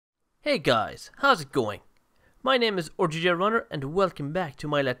Hey guys, how's it going? My name is RGJ Runner and welcome back to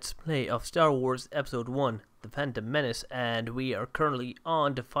my Let's Play of Star Wars Episode 1, The Phantom Menace, and we are currently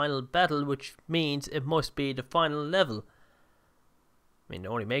on the final battle, which means it must be the final level. I mean, it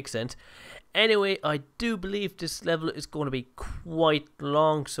only makes sense. Anyway, I do believe this level is going to be quite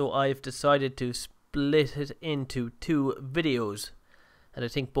long, so I've decided to split it into two videos. And I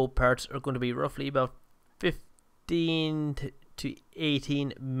think both parts are going to be roughly about 15 to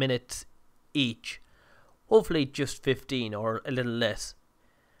 18 minutes each. Hopefully just 15 or a little less.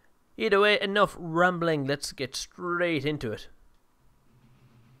 Either way, enough rambling, let's get straight into it.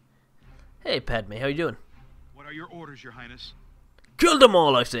 Hey Padme, how you doing? What are your orders, Your Highness? Kill them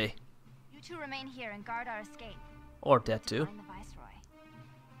all, I say! You two remain here and guard our escape. Or that too. Find the Viceroy.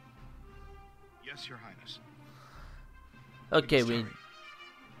 Yes, Your Highness. Okay,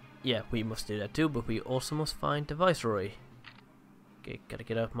 we must do that too, but we also must find the Viceroy. Okay, gotta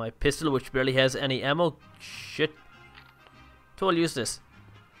get out my pistol, which barely has any ammo. Shit. I'll use this.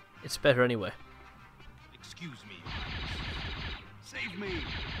 It's better anyway. Excuse me, Your Highness. Save me!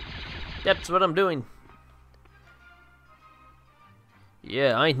 That's what I'm doing.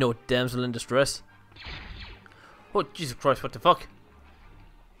 Yeah, I ain't no damsel in distress. Oh, Jesus Christ, what the fuck?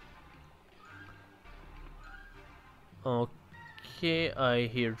 Okay, I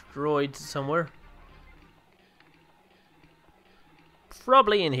hear droids somewhere.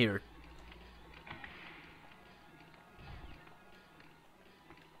 Probably in here.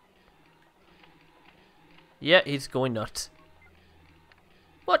 Yeah, he's going nuts.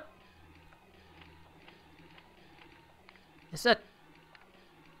 What? Is that...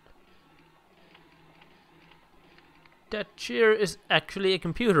 That chair is actually a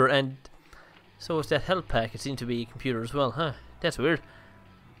computer, and so is that health pack. It seems to be a computer as well, huh? That's weird.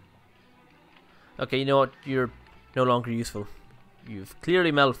 Okay, you know what? You're no longer useful. You've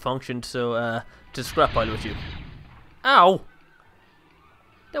clearly malfunctioned, so to scrap pile with you. Ow!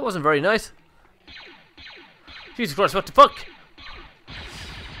 That wasn't very nice. Jesus Christ, what the fuck?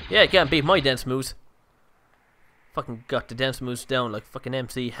 Yeah, you can't beat my dance moves. Fucking got the dance moves down like fucking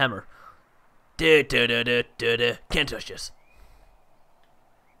MC Hammer. Can't touch this.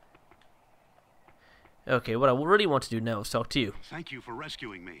 Okay, what I really want to do now is talk to you. Thank you for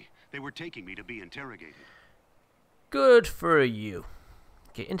rescuing me. They were taking me to be interrogated. Good for you.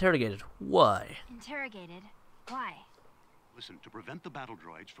 Okay, interrogated. Why? Interrogated? Why? Listen, to prevent the battle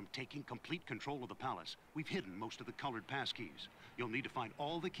droids from taking complete control of the palace, we've hidden most of the colored pass keys. You'll need to find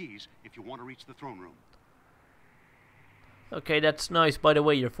all the keys if you want to reach the throne room. Okay, that's nice. By the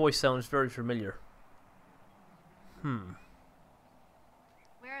way, your voice sounds very familiar. Where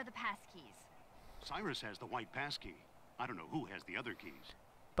are the pass keys? Cyrus has the white pass key. I don't know who has the other keys.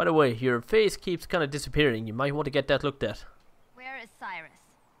 By the way, your face keeps kind of disappearing. You might want to get that looked at. Where is Cyrus?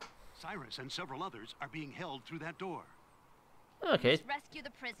 Cyrus and several others are being held through that door. Okay. Let's rescue the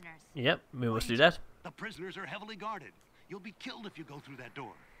prisoners. Yep, we must do that. The prisoners are heavily guarded. You'll be killed if you go through that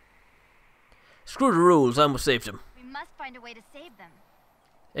door. Screw the rules, I must save them. We must find a way to save them.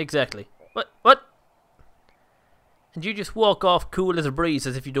 Exactly. What? And you just walk off cool as a breeze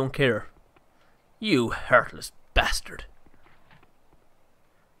as if you don't care. You heartless bastard.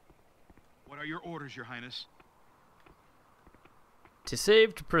 What are your orders, Your Highness? To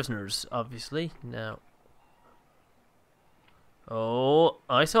save the prisoners, obviously. Now. Oh,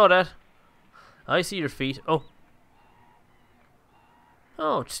 I saw that. I see your feet. Oh.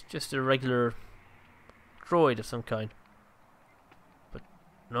 Oh, it's just a regular droid of some kind. But,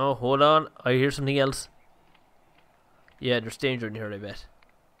 no, hold on. I hear something else. Yeah, there's danger in here, I bet.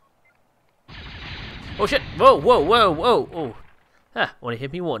 Oh shit! Whoa, whoa, whoa, whoa! Oh. Ah, only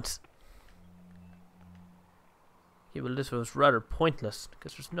hit me once. Yeah, well, this was rather pointless,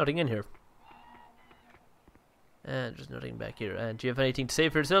 because there's nothing in here. And there's nothing back here. And do you have anything to say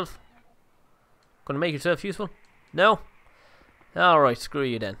for yourself? Gonna make yourself useful? No? Alright, screw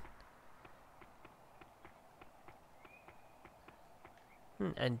you then.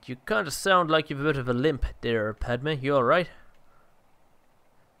 And you kind of sound like you've a bit of a limp there, Padme. You alright?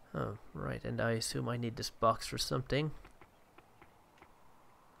 Oh, right, and I assume I need this box for something.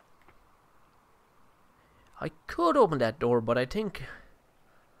 I could open that door, but I think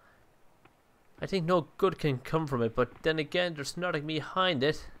no good can come from it, but then again, there's nothing behind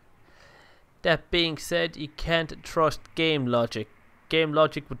it. That being said, you can't trust game logic. Game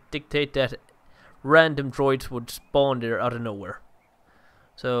logic would dictate that random droids would spawn there out of nowhere.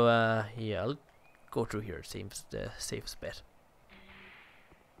 So, yeah, I'll go through here. It seems the safest bet.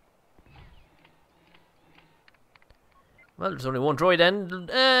 Well, there's only one droid and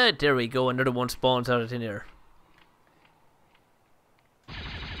there we go, another one spawns out of thin air.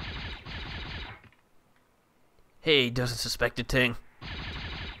 Hey, doesn't suspect a thing.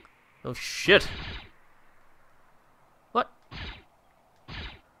 Oh shit. What?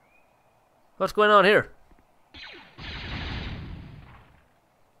 What's going on here?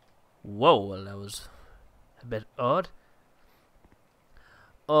 Whoa, well that was a bit odd.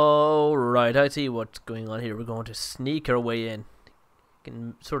 Alright, I see what's going on here. We're going to sneak our way in.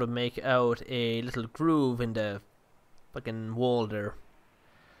 Can sort of make out a little groove in the fucking wall there.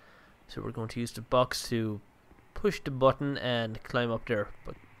 So we're going to use the box to push the button and climb up there.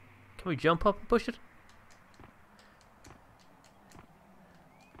 But can we jump up and push it?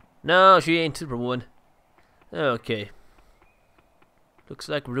 No, she ain't Superwoman. Okay. Looks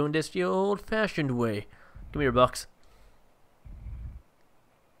like we're doing this the old-fashioned way. Come here, box.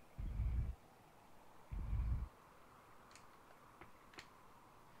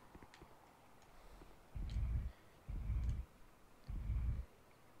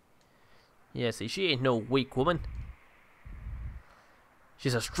 Yeah, see, she ain't no weak woman.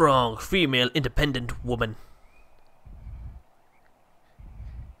 She's a strong, female, independent woman.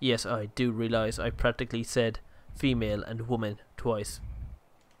 Yes, I do realize I practically said female and woman twice.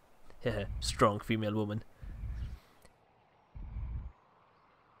 Heh, strong female woman.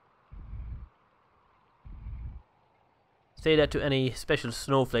 Say that to any special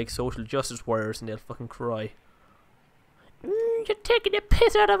snowflake social justice warriors and they'll fucking cry. You're taking the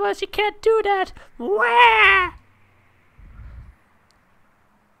piss out of us, you can't do that! Wah!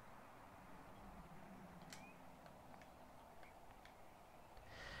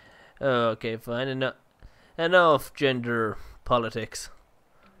 Okay, fine. Enough gender politics.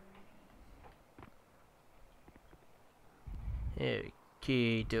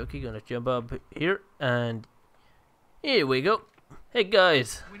 Okay, dokie, gonna jump up here, and here we go. Hey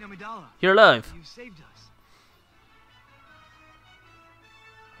guys, you're alive. You saved us.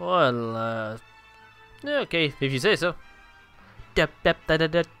 Well, okay, if you say so.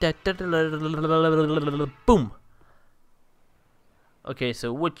 Boom. Okay,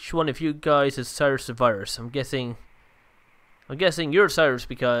 so which one of you guys is Cyrus the Virus? I'm guessing you're Cyrus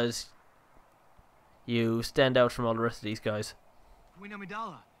because you stand out from all the rest of these guys. Queen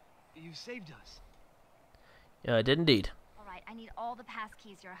Amidala, you saved us. Yeah, I did indeed. Alright, I need all the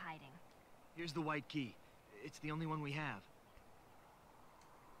passkeys you're hiding. Here's the white key. It's the only one we have.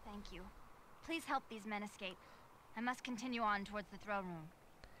 Thank you. Please help these men escape. I must continue on towards the throne room.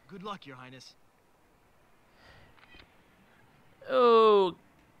 Good luck, Your Highness.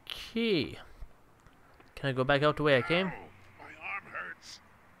 Okay. Can I go back out the way I came? My arm hurts.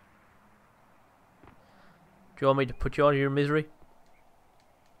 Do you want me to put you out of your misery?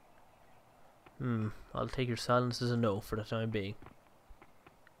 I'll take your silence as a no for the time being.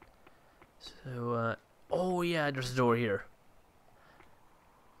 So, oh yeah, there's a door here.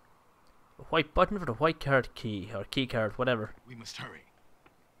 A white button for the white card key, or key card, whatever. We must hurry.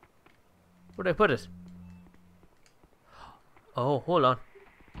 Where'd I put it? Oh, hold on.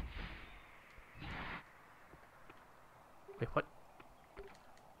 Wait, what?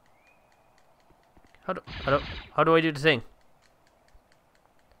 How do I do the thing?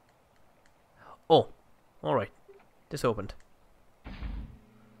 Oh, alright. This opened.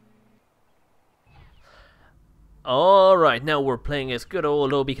 Alright, now we're playing as good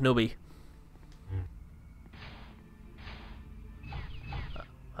old Obi Kenobi.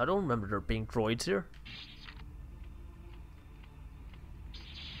 I don't remember there being droids here.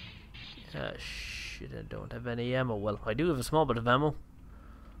 Shit, I don't have any ammo. Well, I do have a small bit of ammo.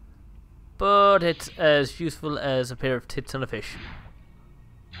 But it's as useful as a pair of tits on a fish.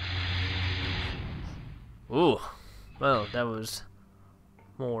 Ooh, well, that was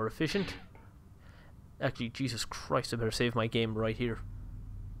more efficient. Actually, Jesus Christ, I better save my game right here.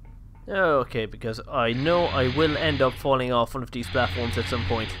 Okay, because I know I will end up falling off one of these platforms at some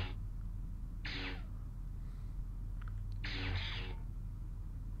point.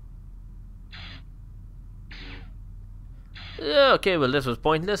 Okay, well, this was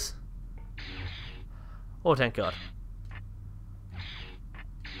pointless. Oh, thank God.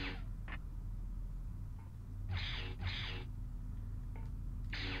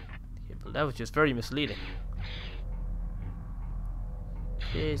 Okay, but that was just very misleading.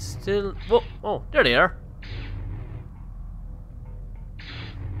 Okay, still... Whoa! Oh, there they are.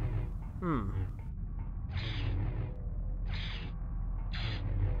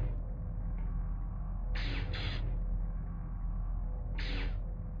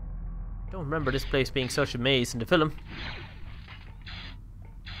 Don't remember this place being such a maze in the film.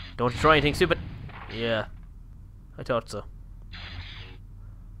 Don't try anything stupid. Yeah, I thought so.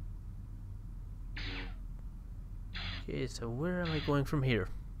 Okay, so where am I going from here?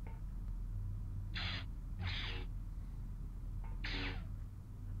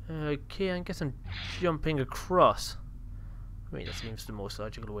 Okay, I guess I'm jumping across. I mean, that seems the most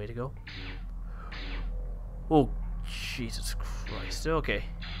logical way to go. Oh, Jesus Christ. Okay.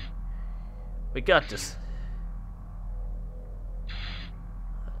 We got this.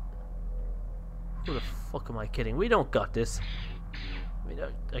 Who the fuck am I kidding? We don't got this. I mean,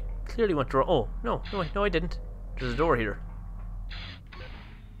 I clearly went to... Oh, no, I didn't. There's a door here.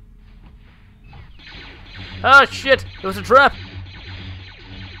 Ah, shit! It was a trap!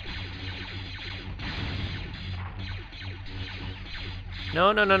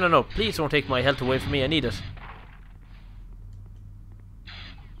 No. Please don't take my health away from me. I need it.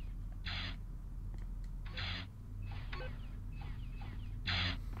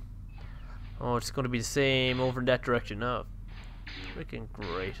 Oh, it's going to be the same over in that direction. Oh, freaking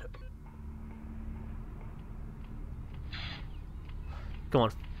great. Come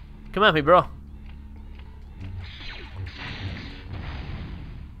on. Come at me, bro.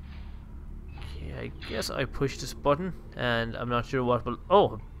 Okay, I guess I push this button, and I'm not sure what will...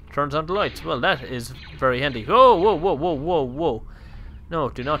 Oh, it turns on the lights. Well, that is very handy. Oh, whoa. No,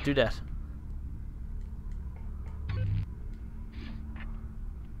 do not do that.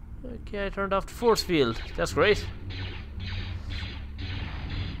 Okay, I turned off the force field. That's great.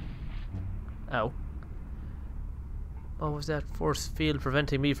 Ow. What was that force field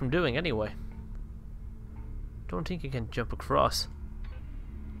preventing me from doing anyway? Don't think I can jump across.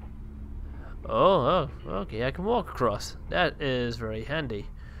 Oh, okay, I can walk across. That is very handy.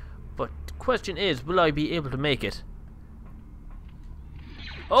 But the question is, will I be able to make it?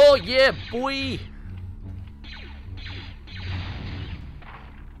 Oh yeah, boy!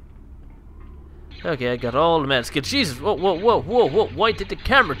 Okay, I got all the mad skills. Jesus, whoa. Why did the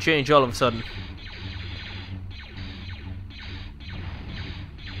camera change all of a sudden?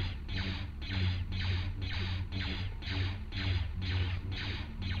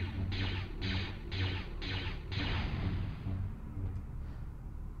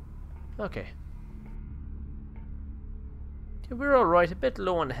 Okay. Yeah, we're alright. A bit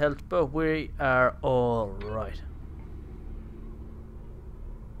low on health, but we are alright.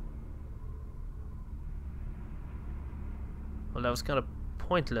 Well, that was kind of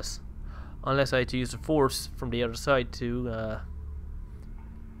pointless. Unless I had to use the force from the other side to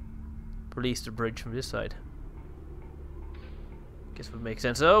release the bridge from this side. Guess would make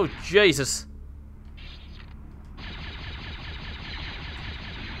sense. Oh, Jesus!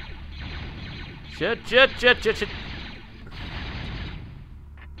 Shit. Okay,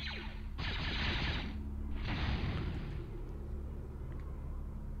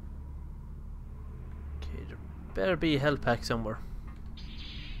 there better be a health pack somewhere.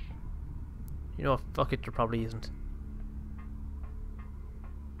 You know what? Fuck it, there probably isn't.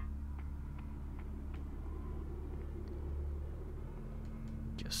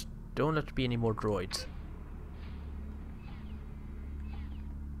 Just don't let there be any more droids.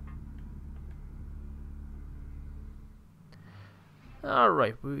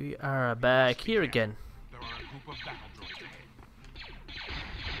 Alright, we are back here again. There are a group of battle droids ahead.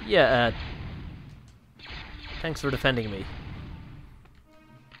 Yeah, thanks for defending me.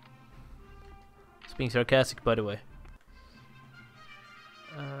 It's being sarcastic, by the way.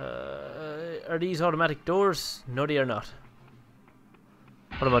 Are these automatic doors? No, they are not.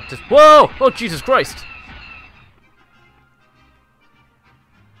 What about this? Whoa! Oh, Jesus Christ!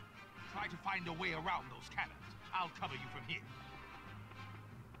 Try to find a way around those cannons. I'll cover you from here.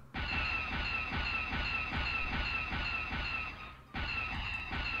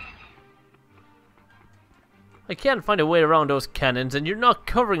 I can't find a way around those cannons, and you're not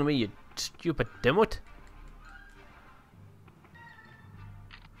covering me, you stupid dimwit.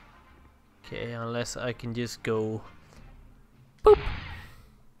 Okay, unless I can just go... Boop!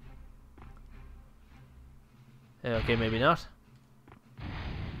 Okay, maybe not.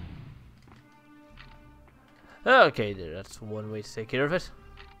 Okay, there, that's one way to take care of it.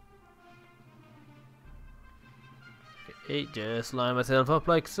 Okay, just line myself up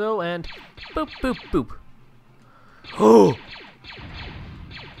like so, and boop, boop, boop. Oh!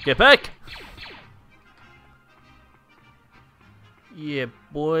 Get back! Yeah,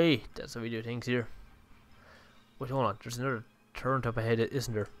 boy. That's how we do things here. Wait, hold on. There's another turret up ahead,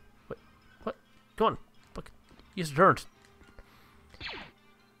 isn't there? Wait, what? Come on. Fuck. Use the turret.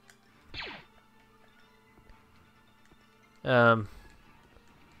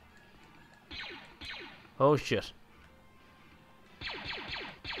 Oh, shit.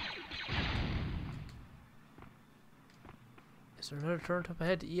 Is there another turret up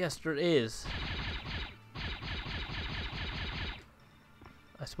ahead? Yes, there is.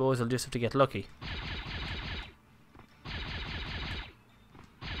 I suppose I'll just have to get lucky.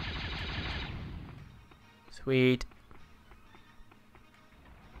 Sweet.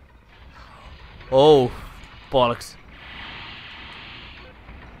 Oh, bollocks.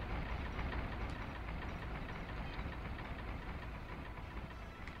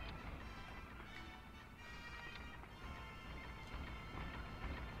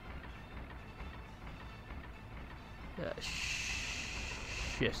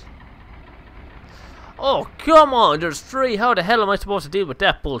 Shit. Oh, come on, there's 3. How the hell am I supposed to deal with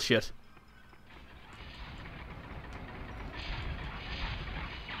that bullshit?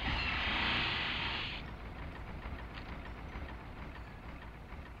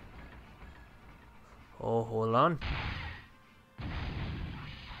 Oh, hold on.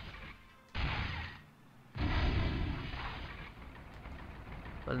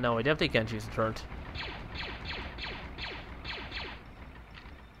 Well, no, I definitely can't use the turret.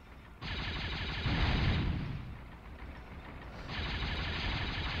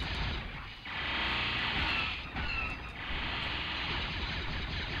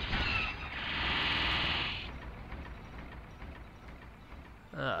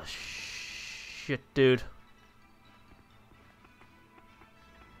 Ah, shit, dude.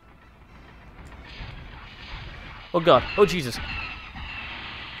 Oh god. Oh Jesus.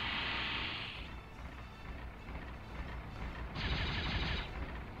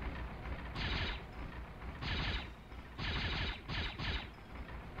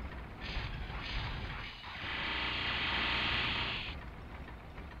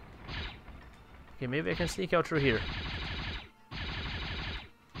 Okay, maybe I can sneak out through here.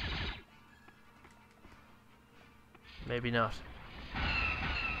 Maybe not.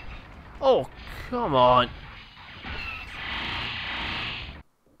 Oh, come on.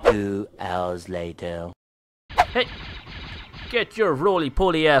 2 hours later. Hey! Get your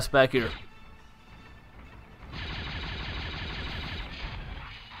roly-poly ass back here.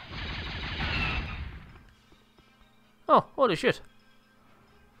 Oh, holy shit.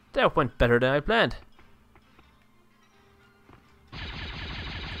 That went better than I planned.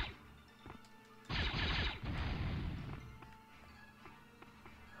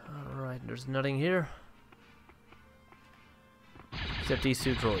 Alright, there's nothing here. Except these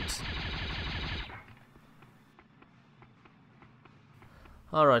 2 droids.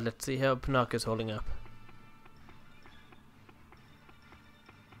 Alright, let's see how Pinocchio's holding up.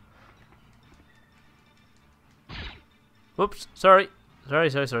 Whoops, sorry. Sorry.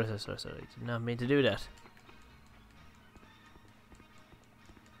 Did not mean to do that.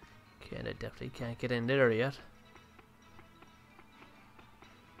 Okay, and I definitely can't get in there yet.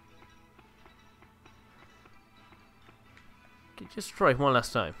 Okay, just try one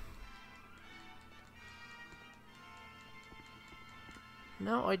last time.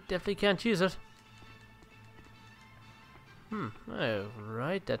 No, I definitely can't use it.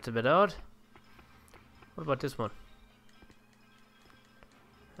 Alright, that's a bit odd. What about this one?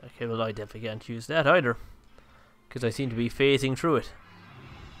 Okay, well I definitely can't use that either. Because I seem to be phasing through it.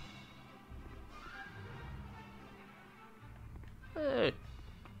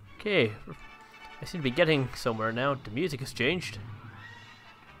 Okay, I seem to be getting somewhere now. The music has changed.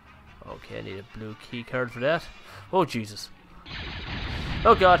 Okay, I need a blue key card for that. Oh Jesus.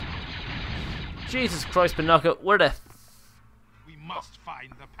 Oh god. Jesus Christ, Pinocchio, where the... We must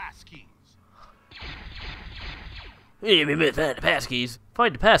find the passkeys. Find the passkeys.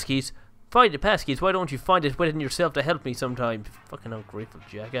 Find the passkeys. Find the passkeys. Why don't you find it within yourself to help me sometime? Fucking ungrateful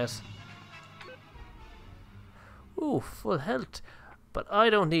jackass. Ooh, full health. But I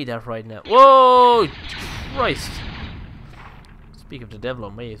don't need that right now. Whoa! Christ! Speak of the devil, I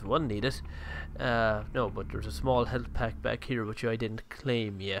may as well need it. No, but there's a small health pack back here which I didn't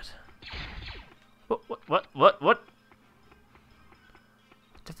claim yet. What? What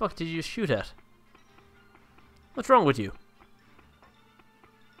the fuck did you shoot at? What's wrong with you?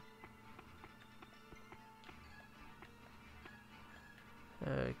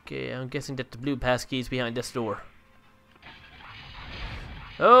 Okay, I'm guessing that the blue passkey is behind this door.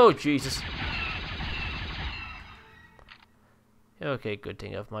 Oh, Jesus. Okay, good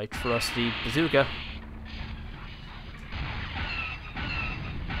thing I have my trusty bazooka.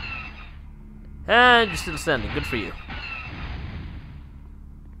 And you're still standing. Good for you.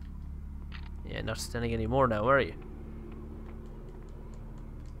 Yeah, not standing anymore now, are you?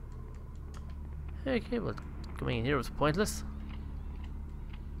 Okay, well, coming in here was pointless.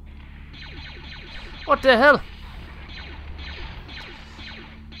 What the hell?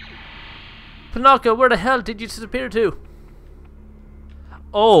 Pinocchio, where the hell did you disappear to?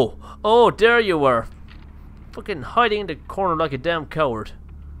 Oh, there you were. Fucking hiding in the corner like a damn coward.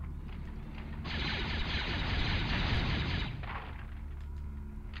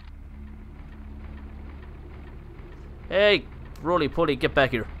 Hey, Rolie, Polie, get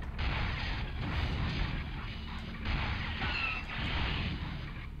back here.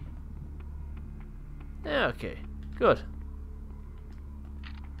 Okay, good.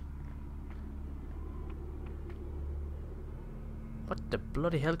 What the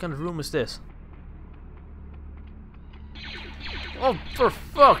bloody hell kind of room is this? Oh, for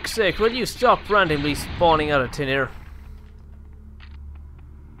fuck's sake, will you stop randomly spawning out of thin air?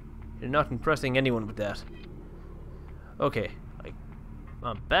 You're not impressing anyone with that. Okay,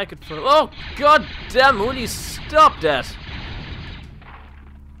 I'm back at front. Oh, god damn, will you stop that?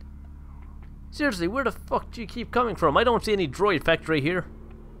 Seriously, where the fuck do you keep coming from? I don't see any droid factory here.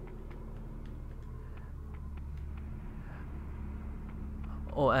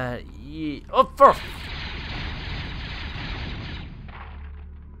 Oh, yeah. Oh, for...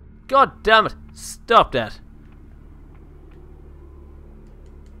 God damn it! Stop that!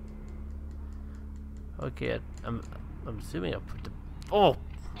 Okay, I'm assuming I put the... Oh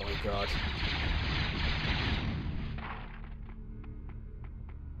my god.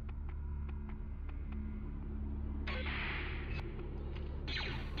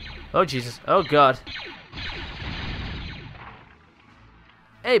 Oh Jesus, oh god.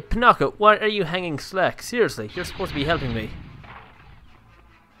 Hey Pinocchio, why are you hanging slack? Seriously, you're supposed to be helping me.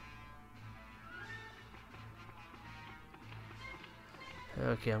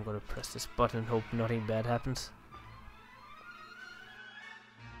 Okay, I'm gonna press this button and hope nothing bad happens.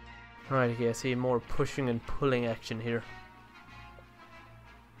 Right, okay, I see more pushing and pulling action here.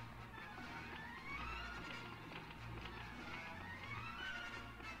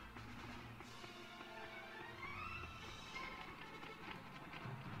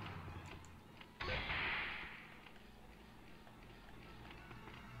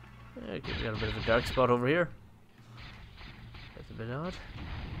 Okay, we got a bit of a dark spot over here. That's a bit odd.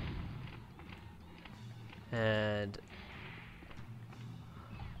 And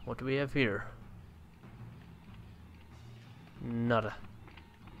what do we have here? Nada.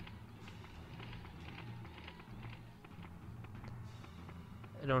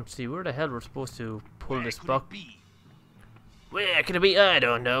 I don't see where the hell we're supposed to pull this box. Where could it be? I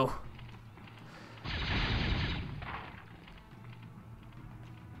don't know.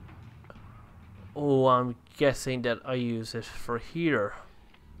 Oh, I'm guessing that I use it for here.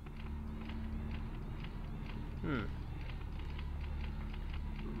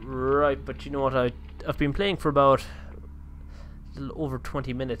 Right, but you know what? I've been playing for about a little over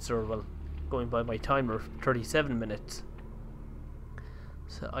 20 minutes, or well, going by my timer, 37 minutes.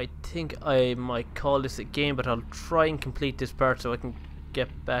 So I think I might call this a game, but I'll try and complete this part so I can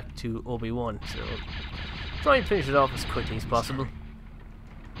get back to Obi-Wan. So try and finish it off as quickly as possible.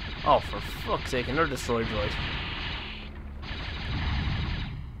 Oh, for fuck's sake, another destroy droid.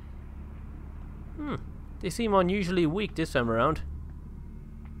 They seem unusually weak this time around.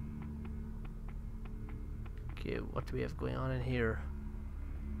 Okay, what do we have going on in here?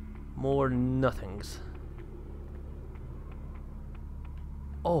 More nothings.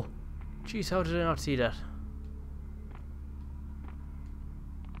 Oh, jeez, how did I not see that?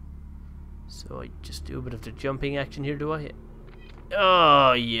 So I just do a bit of the jumping action here, do I?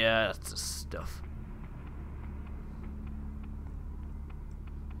 Oh, yeah, that's the stuff.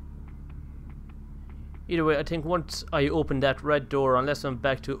 Either way, I think once I open that red door, unless I'm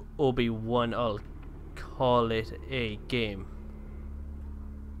back to Obi-Wan, I'll call it a game.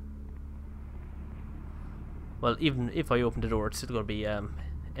 Well, even if I open the door, it's still going to be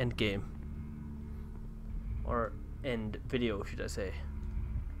end game. Or end video, should I say.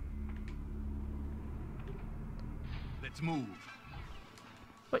 Let's move.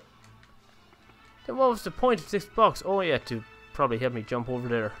 Wait. Then what was the point of this box? Oh yeah, to probably help me jump over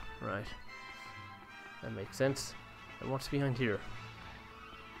there. Right. That makes sense. And what's behind here?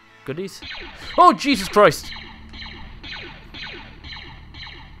 Goodies? Oh, Jesus Christ!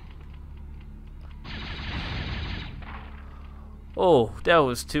 Oh, that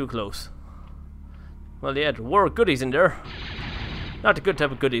was too close. Well, yeah, there were goodies in there. Not the good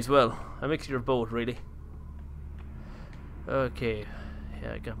type of goodies, well, a mixture of both, really. Okay,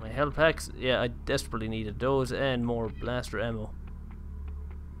 yeah, I got my health packs. Yeah, I desperately needed those and more blaster ammo.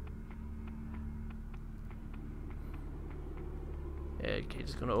 Okay,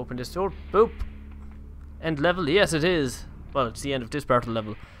 just gonna open this door. Boop! End level? Yes, it is. Well, it's the end of this part of the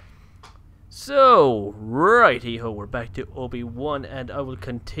level. So, righty-ho, we're back to Obi-Wan, and I will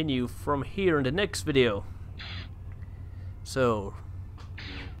continue from here in the next video. So,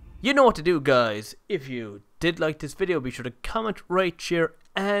 you know what to do, guys. If you did like this video, be sure to comment, rate, share,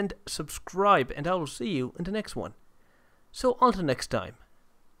 and subscribe, and I will see you in the next one. So, until next time.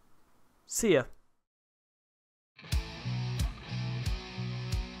 See ya.